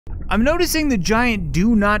I'm noticing the giant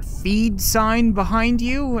do not feed sign behind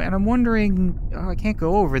you, and I'm wondering, oh, I can't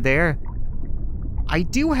go over there. I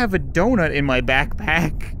do have a donut in my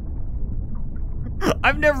backpack.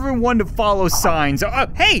 I've never been one to follow signs.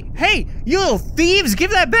 Hey, you little thieves,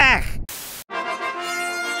 give that back!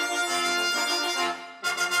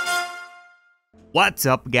 What's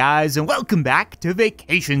up, guys, and welcome back to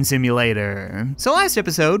Vacation Simulator. So last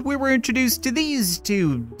episode, we were introduced to these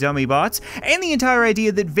two dummy bots, and the entire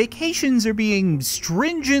idea that vacations are being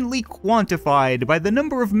stringently quantified by the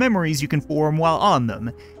number of memories you can form while on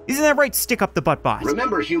them. Isn't that right, Stick Up the Butt Bot?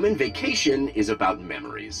 Remember, human, vacation is about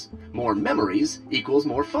memories. More memories equals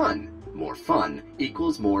more fun. More fun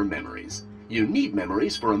equals more memories. You need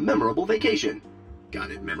memories for a memorable vacation.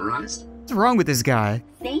 Got it memorized? What's wrong with this guy?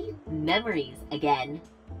 Say memories again.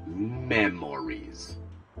 Memories.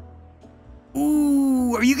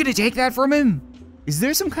 Ooh, are you gonna take that from him? Is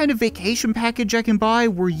there some kind of vacation package I can buy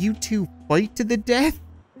where you two fight to the death?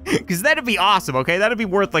 Because that'd be awesome, okay? That'd be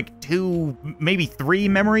worth like 2, maybe 3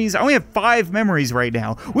 memories. I only have 5 memories right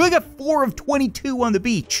now. We only got 4 of 22 on the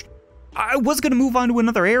beach. I was gonna move on to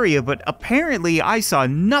another area, but apparently I saw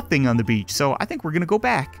nothing on the beach, so I think we're gonna go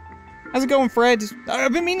back. How's it going, Fred?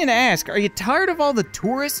 I've been meaning to ask, are you tired of all the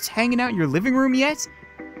tourists hanging out in your living room yet?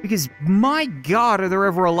 Because my God, are there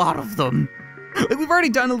ever a lot of them. Like, we've already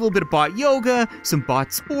done a little bit of bot yoga, some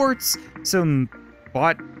bot sports, some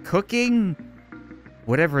bot cooking,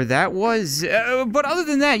 whatever that was. But other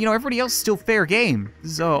than that, you know, everybody else is still fair game.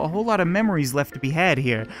 There's a whole lot of memories left to be had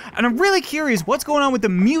here. And I'm really curious what's going on with the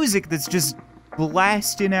music that's just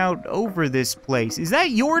blasting out over this place. Is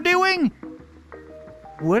that your doing?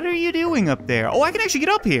 What are you doing up there? Oh, I can actually get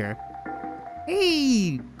up here.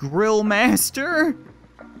 Hey, Grill Master.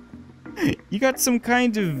 You got some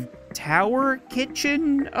kind of tower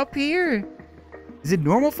kitchen up here? Is it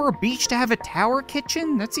normal for a beach to have a tower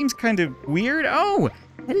kitchen? That seems kind of weird. Oh,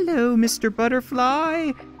 hello, Mr.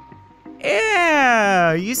 Butterfly.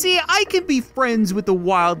 Yeah, you see, I can be friends with the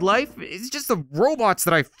wildlife. It's just the robots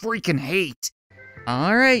that I freaking hate.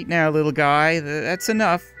 All right now, little guy, that's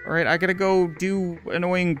enough. All right, I gotta go do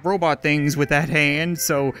annoying robot things with that hand.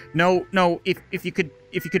 So no, if you could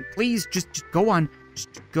please just go on,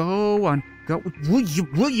 go.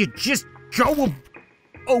 Will you just go?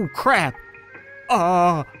 Oh crap!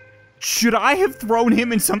 Should I have thrown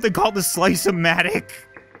him in something called the Slice-O-Matic?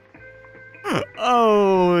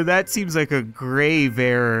 Oh, that seems like a grave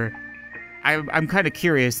error. I'm kind of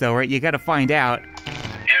curious though, right? You gotta find out.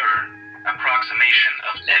 Approximation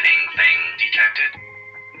of living thing detected.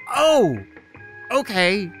 Oh,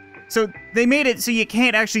 okay. So they made it so you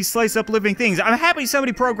can't actually slice up living things. I'm happy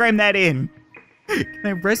somebody programmed that in. Can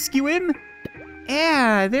I rescue him?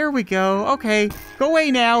 Yeah, there we go. Okay, go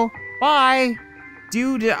away now. Bye.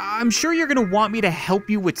 Dude, I'm sure you're gonna want me to help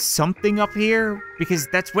you with something up here, because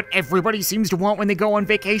that's what everybody seems to want when they go on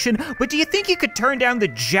vacation. But do you think you could turn down the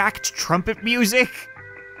jacked trumpet music?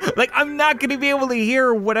 Like, I'm not gonna be able to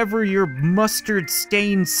hear whatever your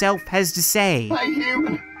mustard-stained self has to say. Hey,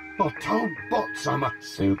 human. I told bots I'm a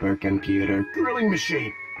supercomputer grilling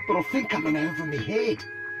machine, but I think I'm in over my head.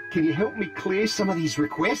 Can you help me clear some of these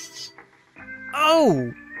requests?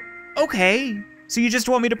 Oh, okay. So you just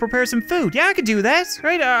want me to prepare some food? Yeah, I could do that,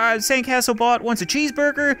 right? Sandcastle bot wants a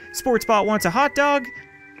cheeseburger, Sports bot wants a hot dog.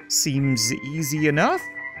 Seems easy enough.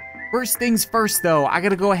 First things first, though, I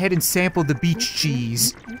gotta go ahead and sample the beach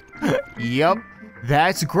cheese. Yup,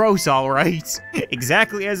 that's gross, all right.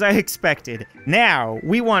 Exactly as I expected. Now,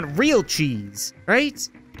 we want real cheese, right?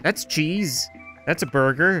 That's cheese. That's a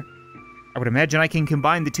burger. I would imagine I can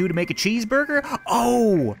combine the two to make a cheeseburger.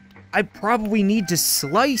 Oh, I probably need to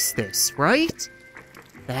slice this, right?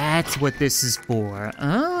 That's what this is for.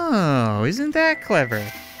 Oh, isn't that clever?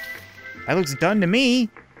 That looks done to me.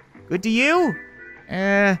 Good to you?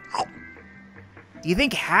 Do you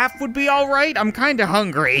think half would be all right? I'm kind of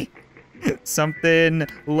hungry. Something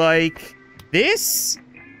like this?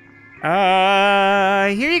 Here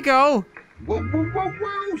you go. Whoa,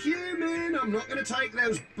 human! I'm not gonna take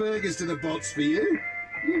those burgers to the bots for you.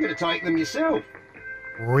 You're gonna take them yourself.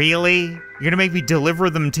 Really? You're gonna make me deliver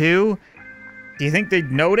them too? Do you think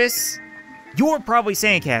they'd notice? You're probably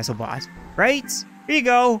Sandcastle bot, right? Here you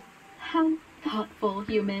go. How thoughtful,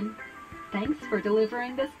 human. Thanks for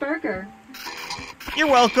delivering this burger. You're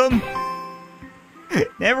welcome.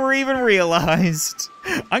 Never even realized.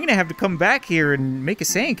 I'm gonna have to come back here and make a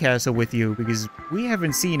sandcastle with you because we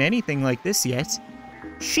haven't seen anything like this yet.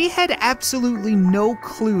 She had absolutely no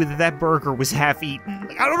clue that that burger was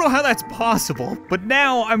half-eaten. I don't know how that's possible, but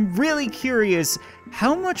now I'm really curious,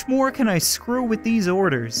 how much more can I screw with these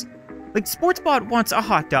orders? Like, Sportsbot wants a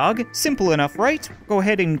hot dog. Simple enough, right? Go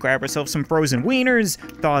ahead and grab ourselves some frozen wieners,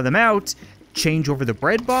 thaw them out, change over the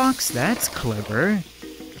bread box. That's clever.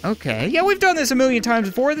 Okay, yeah, we've done this a million times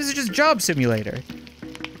before. This is just Job Simulator.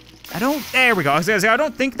 There we go. I was gonna say, I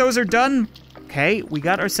don't think those are done. Okay, we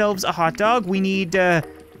got ourselves a hot dog. We need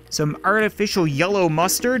some artificial yellow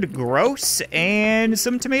mustard, gross, and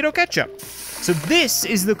some tomato ketchup. So this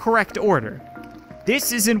is the correct order.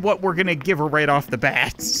 This isn't what we're gonna give her right off the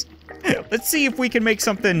bat. Let's see if we can make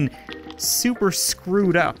something super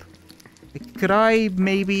screwed up. Could I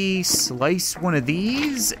maybe slice one of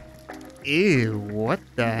these? Ew, what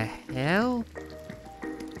the hell?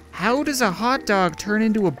 How does a hot dog turn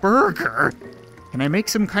into a burger? Can I make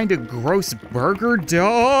some kind of gross burger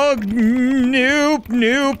dog? Nope,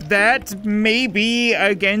 nope, that may be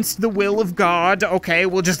against the will of God. Okay,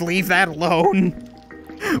 we'll just leave that alone.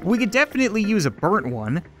 We could definitely use a burnt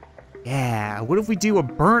one. Yeah, what if we do a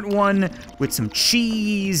burnt one with some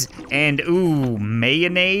cheese and, ooh,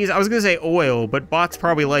 mayonnaise? I was gonna say oil, but bots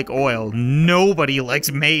probably like oil. Nobody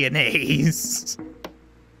likes mayonnaise.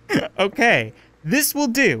 Okay, this will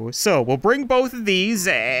do. So we'll bring both of these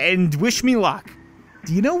and wish me luck.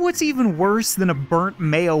 Do you know what's even worse than a burnt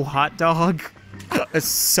mayo hot dog? A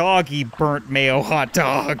soggy burnt mayo hot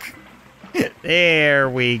dog. There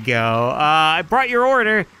we go. I brought your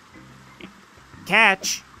order.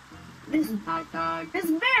 Catch. This hot dog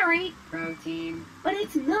is very protein, but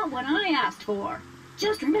it's not what I asked for.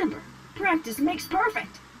 Just remember, practice makes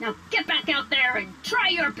perfect. Now get back out there and try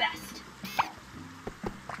your best.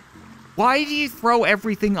 Why do you throw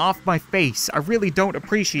everything off my face? I really don't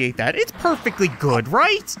appreciate that. It's perfectly good,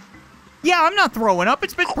 right? Yeah, I'm not throwing up.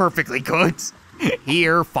 It's been perfectly good.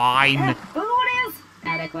 Here, fine. Food is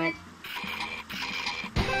adequate.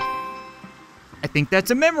 I think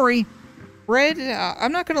that's a memory. Fred,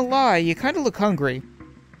 I'm not gonna lie, you kind of look hungry.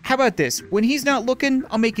 How about this? When he's not looking,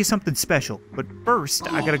 I'll make you something special. But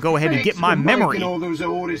first, I gotta go ahead and get my memory. Making all those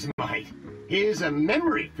orders, mate. Here's a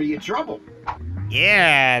memory for your trouble.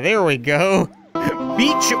 Yeah, there we go.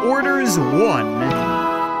 Beach orders 1.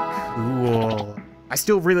 Cool. I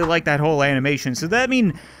still really like that whole animation. So that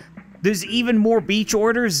mean there's even more beach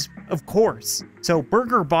orders? Of course. So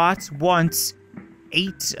Burger Bot wants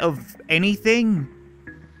 8 of anything?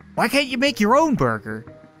 Why can't you make your own burger?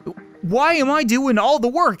 Why am I doing all the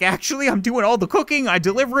work? Actually, I'm doing all the cooking, I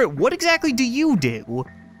deliver it. What exactly do you do?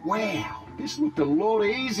 Wow, this looked a lot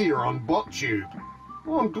easier on BotTube.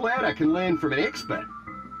 Well, I'm glad I can learn from an expert.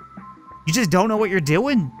 You just don't know what you're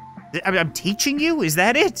doing? I'm teaching you? Is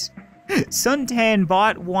that it? Suntan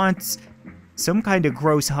Bot wants some kind of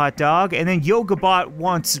gross hot dog, and then Yoga Bot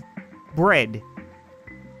wants bread.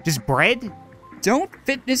 Just bread? Don't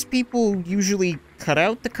fitness people usually cut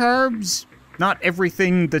out the carbs? Not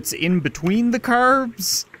everything that's in between the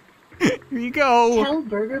carbs? Here you go. Tell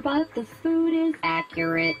BurgerBot the food is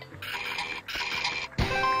accurate.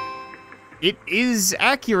 It is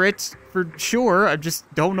accurate, for sure. I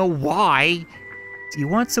just don't know why. Do you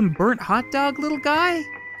want some burnt hot dog, little guy?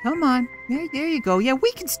 Come on. Yeah, there you go. Yeah,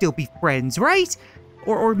 we can still be friends, right?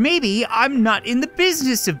 Or maybe I'm not in the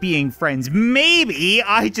business of being friends. Maybe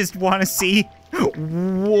I just want to see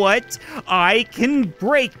what I can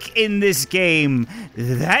break in this game.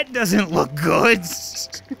 That doesn't look good.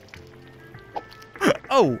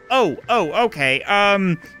 Oh, okay.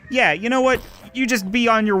 Yeah, you know what? You just be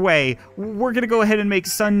on your way. We're gonna go ahead and make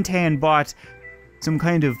Suntan Bot some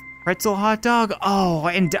kind of pretzel hot dog. Oh,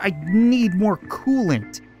 and I need more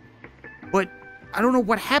coolant. But I don't know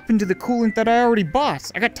what happened to the coolant that I already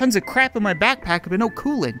bought. I got tons of crap in my backpack, but no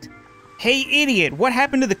coolant. Hey, idiot, what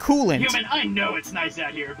happened to the coolant? Human, I know it's nice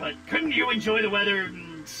out here, but couldn't you enjoy the weather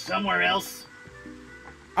somewhere else?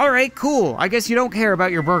 All right, cool. I guess you don't care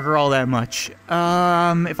about your burger all that much. If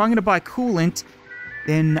I'm gonna buy coolant,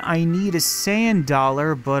 then I need a sand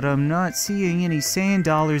dollar, but I'm not seeing any sand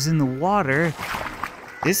dollars in the water.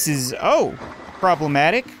 This is,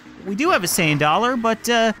 problematic. We do have a sand dollar, but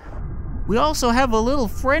we also have a little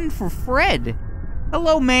friend for Fred.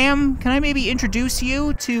 Hello, ma'am. Can I maybe introduce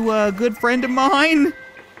you to a good friend of mine?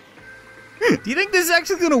 Do you think this is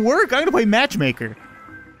actually gonna work? I'm gonna play matchmaker.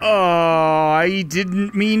 Oh, I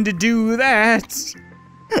didn't mean to do that.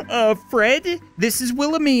 Fred, this is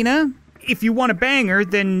Wilhelmina. If you want to bang her,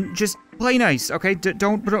 then just play nice, okay?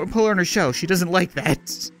 Don't pull her on her show. She doesn't like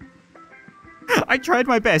that. I tried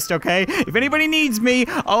my best, okay? If anybody needs me,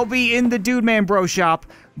 I'll be in the Dude Man Bro shop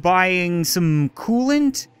buying some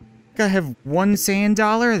coolant. I have one sand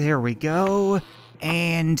dollar. There we go.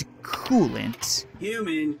 And coolant.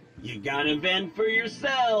 Human, you gotta vent for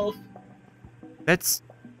yourself. That's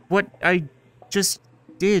what I just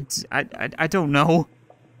did. I don't know.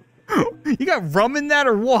 You got rum in that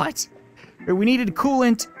or what? We needed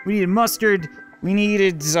coolant, we needed mustard, we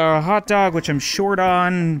needed a hot dog, which I'm short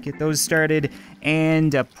on. Get those started.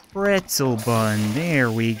 And a pretzel bun. There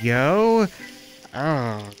we go.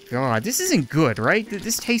 Oh, God. This isn't good, right?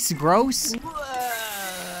 This tastes gross.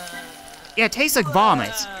 Yeah, it tastes like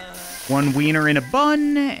vomit. One wiener in a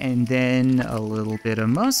bun, and then a little bit of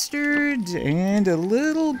mustard, and a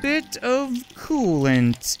little bit of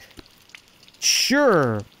coolant.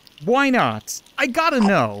 Sure. Why not? I gotta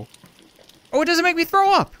know. Oh, it doesn't make me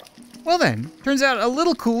throw up. Well then, turns out a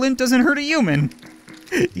little coolant doesn't hurt a human.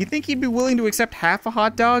 Do you think he'd be willing to accept half a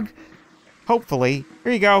hot dog? Hopefully.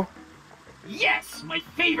 Here you go. Yes, my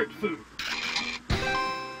favorite food.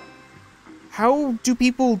 How do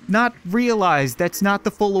people not realize that's not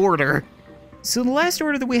the full order? So the last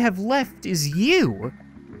order that we have left is you.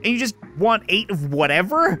 And you just want 8 of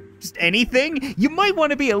whatever? Just anything? You might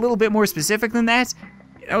want to be a little bit more specific than that.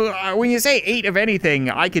 When you say 8 of anything,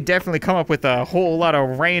 I could definitely come up with a whole lot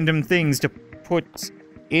of random things to put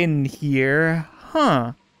in here.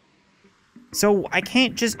 Huh. So I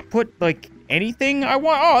can't just put, like, anything I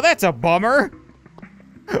want? Oh, that's a bummer.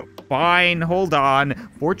 Fine, hold on.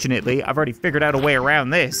 Fortunately, I've already figured out a way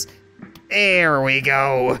around this. There we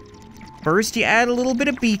go. First, you add a little bit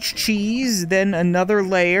of beach cheese, then another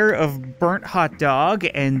layer of burnt hot dog,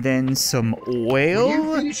 and then some oil. When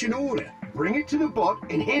you finish an order, bring it to the bot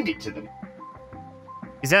and hand it to them.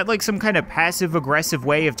 Is that like some kind of passive-aggressive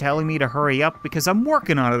way of telling me to hurry up? Because I'm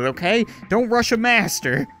working on it, okay? Don't rush a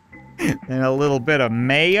master. And a little bit of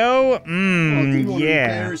mayo. I didn't want to Yeah.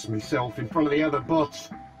 embarrass myself in front of the other bots.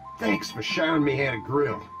 Thanks for showing me how to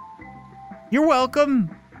grill. You're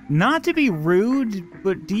welcome. Not to be rude,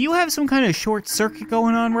 but do you have some kind of short circuit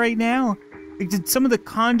going on right now? Like, did some of the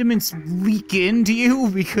condiments leak into you?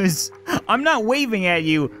 Because I'm not waving at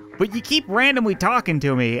you, but you keep randomly talking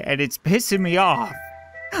to me, and it's pissing me off.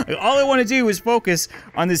 All I want to do is focus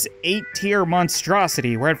on this 8-tier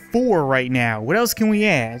monstrosity. We're at 4 right now. What else can we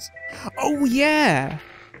add? Oh, yeah.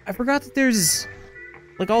 I forgot that there's,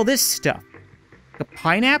 like, all this stuff. A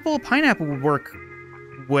pineapple? Pineapple would work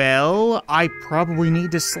well. I probably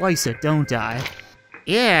need to slice it, don't I?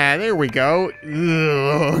 Yeah, there we go.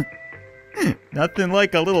 Ugh. Nothing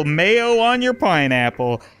like a little mayo on your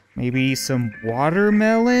pineapple. Maybe some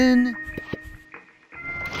watermelon?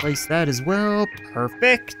 Place that as well.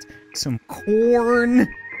 Perfect. Some corn.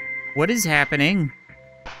 What is happening?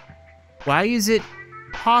 Why is it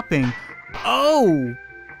popping? Oh!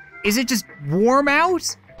 Is it just warm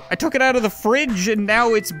out? I took it out of the fridge and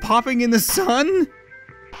now it's popping in the sun?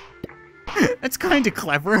 That's kind of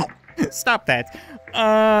clever. Stop that.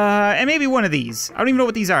 And maybe one of these. I don't even know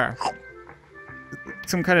what these are.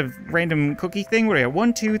 Some kind of random cookie thing. What do we have?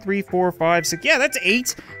 1, 2, 3, 4, 5, 6. Yeah, that's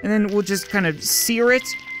 8. And then we'll just kind of sear it.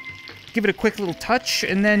 Give it a quick little touch.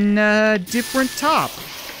 And then different top.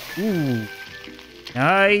 Ooh.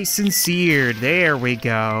 Nice and seared. There we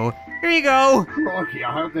go. Here you go. Crikey,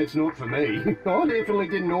 I hope that's not for me. I definitely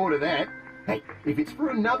didn't order that. Hey, if it's for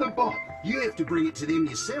another bot, you have to bring it to them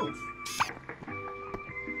yourself.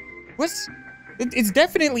 What's... It's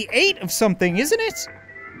definitely 8 of something, isn't it?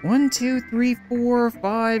 1, 2, 3, 4,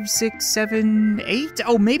 5, 6, 7, 8?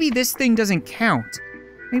 Oh, maybe this thing doesn't count.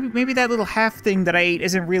 Maybe that little half thing that I ate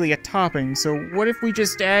isn't really a topping, so what if we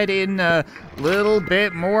just add in a little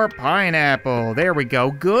bit more pineapple? There we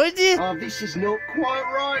go. Good? Oh, this is not quite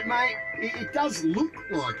right, mate. It does look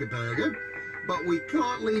like a burger, but we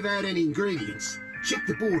can't leave out any ingredients. Check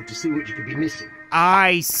the board to see what you could be missing.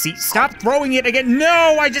 I see. Stop throwing it again.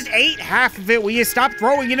 No, I just ate half of it. Will you stop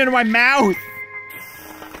throwing it into my mouth?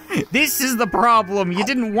 This is the problem. You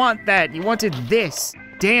didn't want that. You wanted this.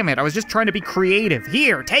 Damn it, I was just trying to be creative.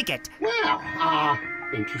 Here, take it. Wow,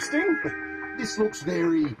 interesting. This looks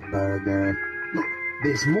very burger. Look,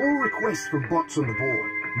 there's more requests from bots on the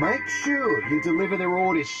board. Make sure you deliver their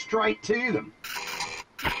orders straight to them.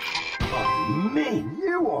 Oh man,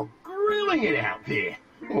 you are grilling it out there.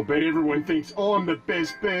 I'll bet everyone thinks I'm the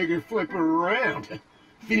best burger flipper around.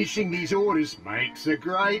 Finishing these orders makes a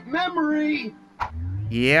great memory.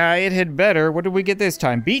 Yeah, it had better. What did we get this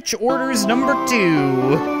time? Beach orders number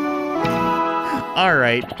 2. All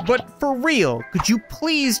right, but for real, could you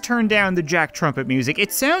please turn down the Jack Trumpet music?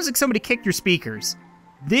 It sounds like somebody kicked your speakers.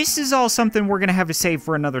 This is all something we're gonna have to save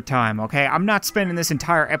for another time, okay? I'm not spending this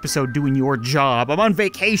entire episode doing your job. I'm on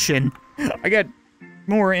vacation. I got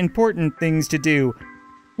more important things to do.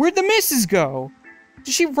 Where'd the missus go?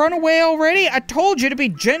 Did she run away already? I told you to be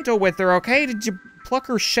gentle with her, okay? Did you pluck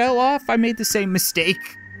her shell off? I made the same mistake.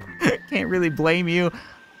 Can't really blame you.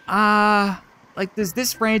 Like, there's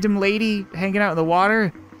this random lady hanging out in the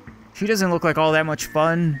water. She doesn't look like all that much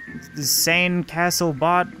fun. The sandcastle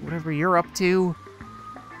bot, whatever you're up to.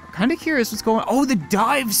 I'm kind of curious what's going on. Oh, the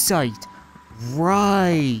dive site.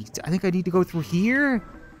 Right. I think I need to go through here.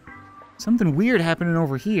 Something weird happening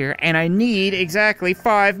over here, and I need exactly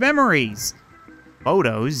 5 memories.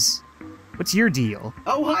 Photos? What's your deal?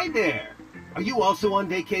 Oh, hi there. Are you also on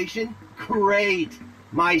vacation? Great.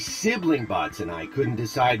 My sibling bots and I couldn't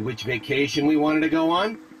decide which vacation we wanted to go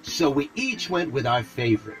on, so we each went with our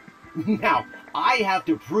favorite. Now, I have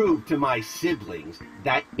to prove to my siblings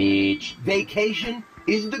that beach vacation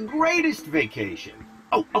is the greatest vacation.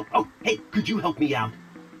 Oh, hey, could you help me out?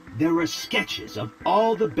 There are sketches of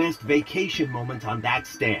all the best vacation moments on that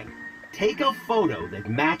stand. Take a photo that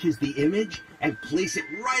matches the image and place it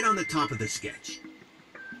right on the top of the sketch.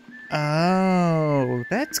 Oh,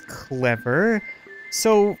 that's clever.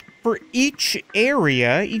 So, for each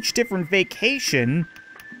area, each different vacation,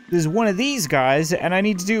 there's one of these guys, and I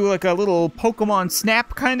need to do like a little Pokemon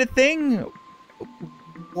Snap kind of thing?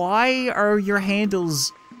 Why are your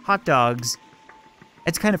handles hot dogs?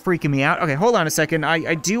 It's kind of freaking me out. Okay, hold on a second.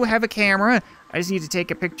 I do have a camera. I just need to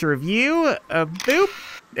take a picture of you. Boop.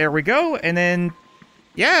 There we go. And then,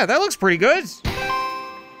 yeah, that looks pretty good.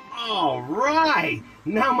 All right.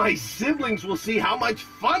 Now my siblings will see how much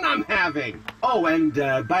fun I'm having. Oh, and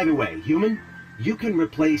by the way, human, you can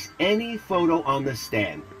replace any photo on the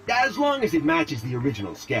stand, as long as it matches the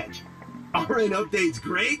original sketch. Aren't updates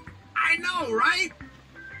great? I know, right?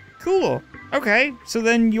 Cool. Okay, so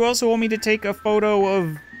then you also want me to take a photo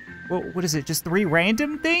of, well, what is it, just 3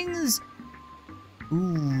 random things?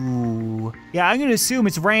 Ooh. Yeah, I'm gonna assume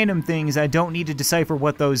it's random things. I don't need to decipher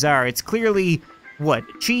what those are. It's clearly, what,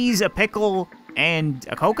 cheese, a pickle, and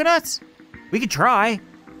a coconut? We could try.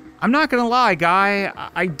 I'm not gonna lie, guy.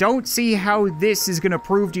 I don't see how this is gonna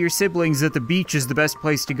prove to your siblings that the beach is the best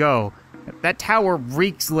place to go. That tower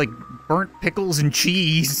reeks like burnt pickles and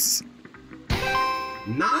cheese.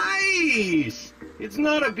 Nice! It's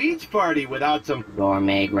not a beach party without some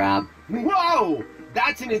gourmet grub. Whoa!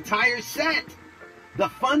 That's an entire set! The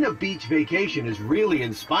fun of beach vacation has really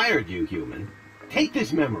inspired you, human. Take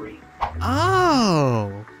this memory.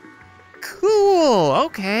 Oh! Cool,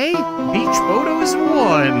 okay. Beach photos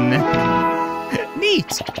 1.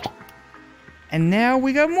 Neat! And now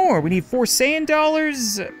we got more. We need 4 sand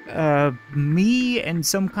dollars, me and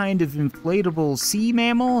some kind of inflatable sea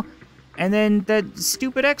mammal, and then that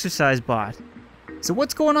stupid exercise bot. So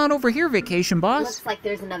what's going on over here, Vacation Boss? Looks like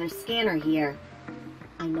there's another scanner here.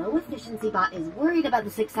 I know Efficiency Bot is worried about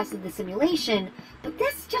the success of the simulation, but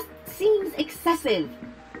this just seems excessive.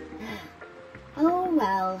 Oh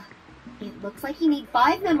well. It looks like you need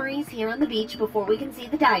 5 memories here on the beach before we can see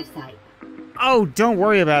the dive site. Oh, don't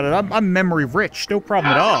worry about it. I'm memory rich. No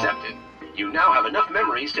problem at all. Accepted. You now have enough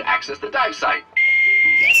memories to access the dive site.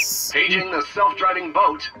 Yes. Paging the self-driving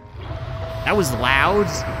boat. That was loud.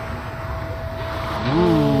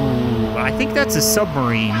 Ooh, I think that's a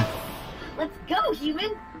submarine. Let's go,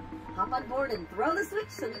 human! Hop on board and throw the switch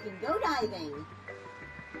so we can go diving.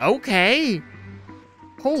 Okay.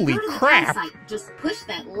 Holy to go to crap. The dive site, just push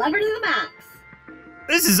that lever to the max.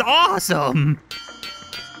 This is awesome.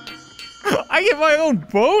 I get my own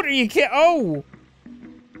boat, or you can't. Oh.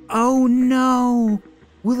 Oh no.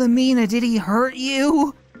 Wilhelmina, did he hurt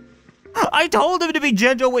you? I told him to be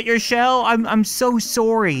gentle with your shell. I'm so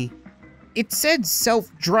sorry. It said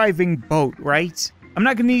self-driving boat, right? I'm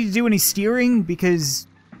not gonna need to do any steering because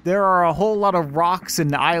there are a whole lot of rocks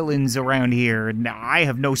and islands around here, and I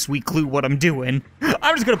have no sweet clue what I'm doing.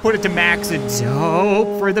 I'm just gonna put it to max and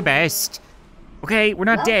hope for the best. Okay, we're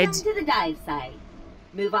not dead. Welcome to the dive site.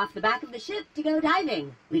 Move off the back of the ship to go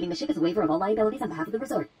diving. Leaving the ship is a waiver of all liabilities on behalf of the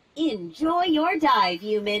resort. Enjoy your dive,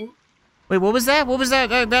 human. Wait, what was that? What was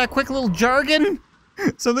that? That quick little jargon?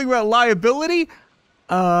 Something about liability?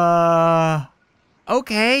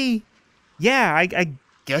 Okay. Yeah, I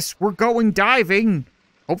guess we're going diving.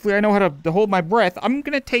 Hopefully I know how to hold my breath. I'm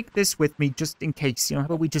gonna take this with me just in case. You know, how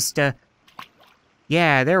about we just,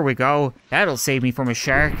 yeah, there we go. That'll save me from a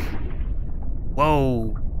shark.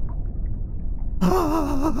 Whoa.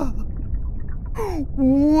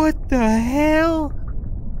 What the hell?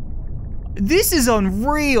 This is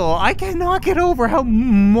unreal. I cannot get over how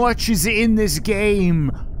much is in this game.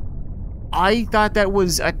 I thought that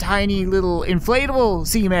was a tiny little inflatable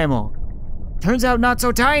sea mammal. Turns out not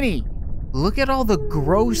so tiny. Look at all the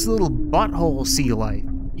gross little butthole sea life.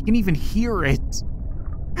 You can even hear it.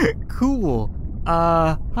 Cool.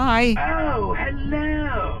 Hi. Oh,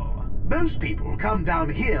 hello. Most people come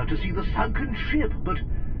down here to see the sunken ship, but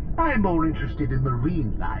I'm more interested in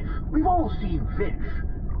marine life. We've all seen fish,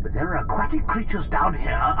 but there are aquatic creatures down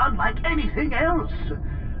here unlike anything else.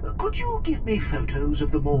 Could you give me photos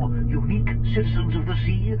of the more unique citizens of the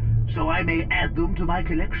sea, so I may add them to my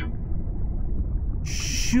collection?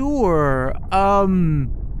 Sure.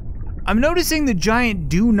 I'm noticing the giant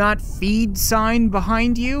 "Do Not Feed" sign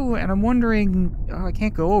behind you, and I'm wondering, oh, I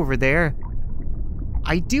can't go over there.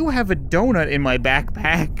 I do have a donut in my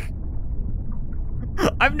backpack.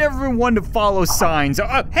 I've never been one to follow signs.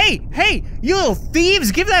 Hey, you little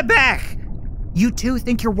thieves, give that back! You two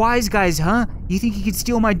think you're wise guys, huh? You think you could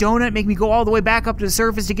steal my donut, make me go all the way back up to the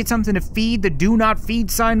surface to get something to feed the "Do Not Feed"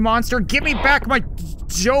 sign monster? Give me back my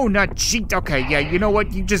donut, cheat. Okay, yeah, you know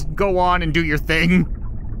what? You just go on and do your thing.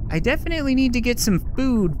 I definitely need to get some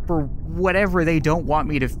food for whatever they don't want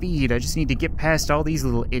me to feed. I just need to get past all these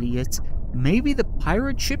little idiots. Maybe the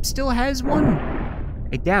pirate ship still has one?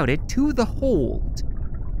 I doubt it. To the hold.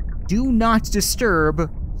 Do not disturb.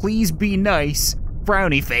 Please be nice.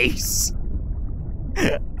 Frowny face.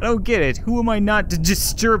 I don't get it. Who am I not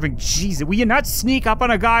disturbing? Jeez, will you not sneak up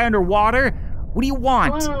on a guy underwater? What do you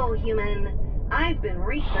want? Hello, human. I've been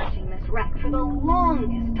researching this wreck for the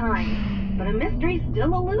longest time, but a mystery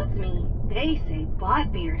still eludes me. They say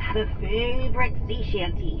Botbeard had a favorite sea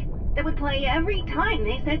shanty that would play every time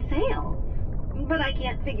they set sail. But I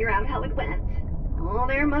can't figure out how it went. Oh,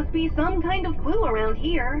 there must be some kind of clue around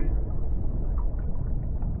here.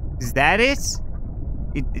 Is that it?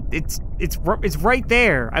 It's right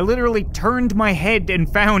there. I literally turned my head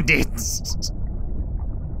and found it.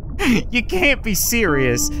 You can't be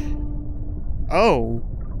serious. Oh,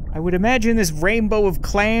 I would imagine this rainbow of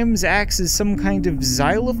clams acts as some kind of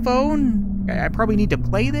xylophone. I probably need to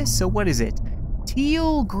play this, so what is it?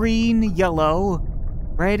 Teal, green, yellow,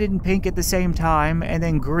 red and pink at the same time, and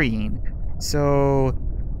then green. So,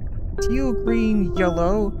 teal, green,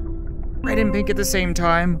 yellow, red and pink at the same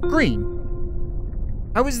time, green.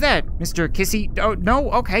 How was that, Mr. Kissy? Oh,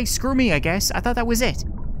 no? Okay, screw me, I guess. I thought that was it.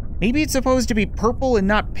 Maybe it's supposed to be purple and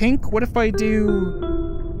not pink? What if I do...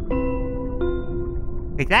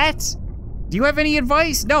 like that? Do you have any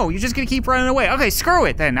advice? No, you're just gonna keep running away. Okay, screw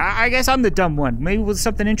it then. I guess I'm the dumb one. Maybe with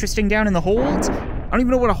something interesting down in the hold? I don't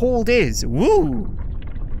even know what a hold is. Woo!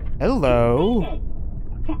 Hello.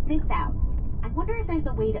 Check this out. I wonder if there's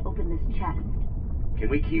a way to open this chest. Can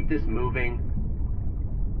we keep this moving?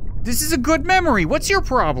 This is a good memory. What's your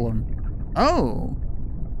problem? Oh.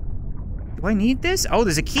 Do I need this? Oh,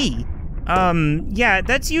 there's a key. Yeah,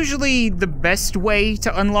 that's usually the best way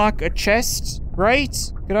to unlock a chest, right?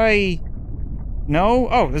 Could I... No?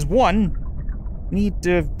 Oh, there's one. Need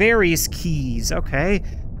various keys. Okay.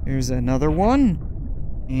 There's another one.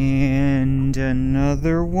 And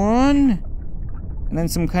another one. And then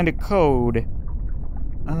some kind of code.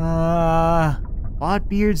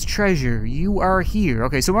 Botbeard's treasure. You are here.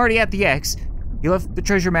 Okay, so I'm already at the X. He left the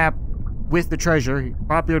treasure map with the treasure.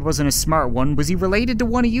 Botbeard wasn't a smart one. Was he related to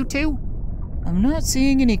one of you two? I'm not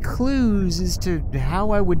seeing any clues as to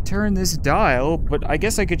how I would turn this dial, but I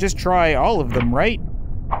guess I could just try all of them, right?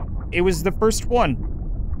 It was the first one.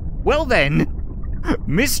 Well then,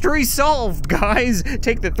 mystery solved, guys.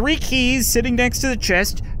 Take the 3 keys sitting next to the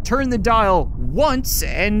chest, turn the dial once,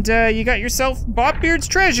 and you got yourself Botbeard's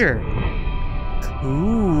treasure.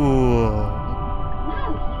 Cool.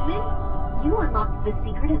 Wow, human! You unlocked the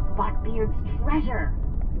secret of Botbeard's treasure.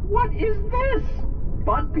 What is this?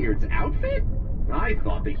 Botbeard's outfit? I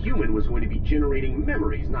thought the human was going to be generating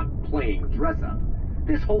memories, not playing dress-up.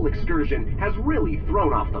 This whole excursion has really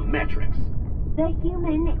thrown off the metrics. The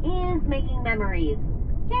human is making memories.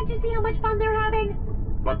 Can't you see how much fun they're having?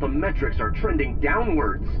 But the metrics are trending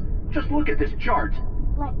downwards. Just look at this chart.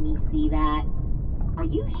 Let me see that. Are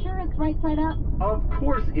you sure it's right side up? Of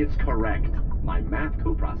course it's correct. My math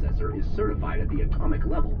coprocessor is certified at the atomic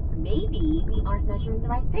level. Maybe we aren't measuring the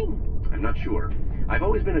right things. I'm not sure. I've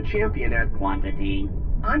always been a champion at quantity.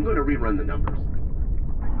 I'm going to rerun the numbers.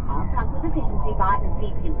 I'll talk with Efficiency Bot and see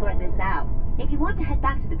if we can sort this out. If you want to head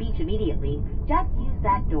back to the beach immediately, just use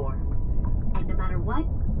that door. And no matter what,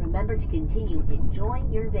 remember to continue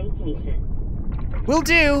enjoying your vacation. Will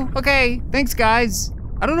do. Okay, thanks guys.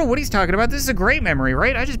 I don't know what he's talking about. This is a great memory,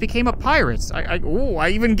 right? I just became a pirate. I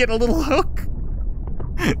even get a little hook.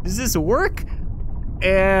 Does this work?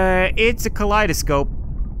 It's a kaleidoscope.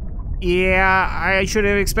 Yeah, I should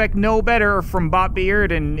have expected no better from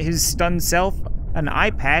Botbeard and his stunned self. An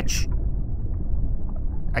eye patch.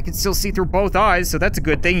 I can still see through both eyes, so that's a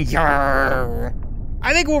good thing. Yarr!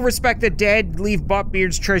 I think we'll respect the dead, leave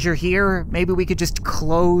Botbeard's treasure here. Maybe we could just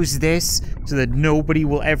close this so that nobody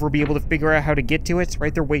will ever be able to figure out how to get to it.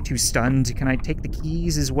 Right, they're way too stunned. Can I take the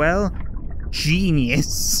keys as well?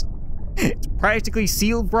 Genius. It's practically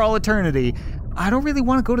sealed for all eternity. I don't really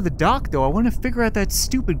want to go to the dock, though. I want to figure out that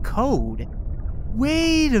stupid code.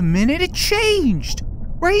 Wait a minute, it changed!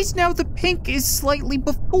 Right now the pink is slightly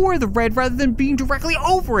before the red rather than being directly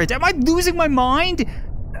over it. Am I losing my mind?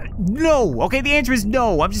 No. Okay, the answer is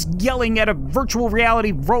no. I'm just yelling at a virtual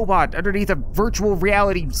reality robot underneath a virtual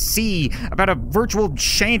reality sea about a virtual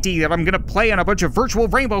shanty that I'm gonna play on a bunch of virtual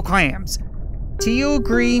rainbow clams. Teal,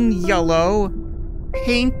 green, yellow,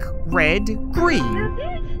 pink, red, green. That's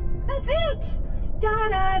it! That's it!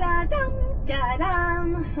 Da-da-da-dum,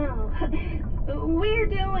 da-dum. Oh, we're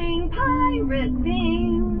doing pirate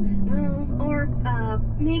things. Or,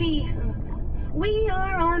 maybe... we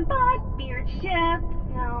are on Botbeard's ship.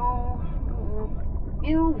 No.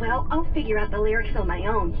 Well, I'll figure out the lyrics on my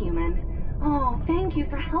own, human. Oh, thank you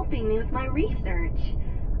for helping me with my research.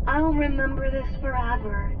 I'll remember this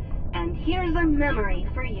forever. And here's a memory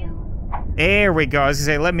for you. There we go. I was gonna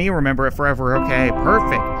say, let me remember it forever. Okay,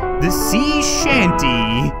 perfect. The sea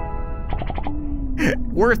shanty.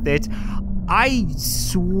 Worth it. I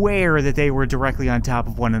swear that they were directly on top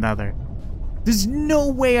of one another. There's no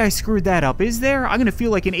way I screwed that up, is there? I'm gonna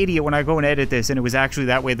feel like an idiot when I go and edit this and it was actually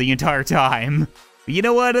that way the entire time. But you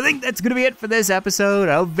know what? I think that's gonna be it for this episode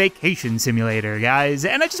of Vacation Simulator, guys.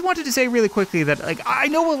 And I just wanted to say really quickly that, like, I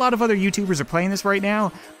know a lot of other YouTubers are playing this right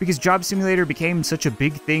now because Job Simulator became such a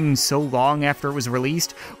big thing so long after it was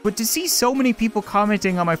released. But to see so many people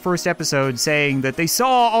commenting on my first episode saying that they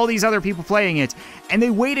saw all these other people playing it and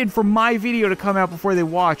they waited for my video to come out before they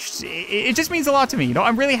watched, it just means a lot to me. You know,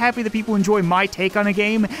 I'm really happy that people enjoy my take on a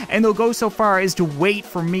game and they'll go so far as to wait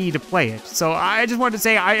for me to play it. So I just wanted to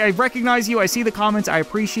say I recognize you. I see the comments. I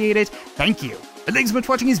appreciate it. Thank you. And thanks so much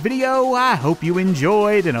for watching this video. I hope you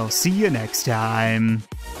enjoyed, and I'll see you next time.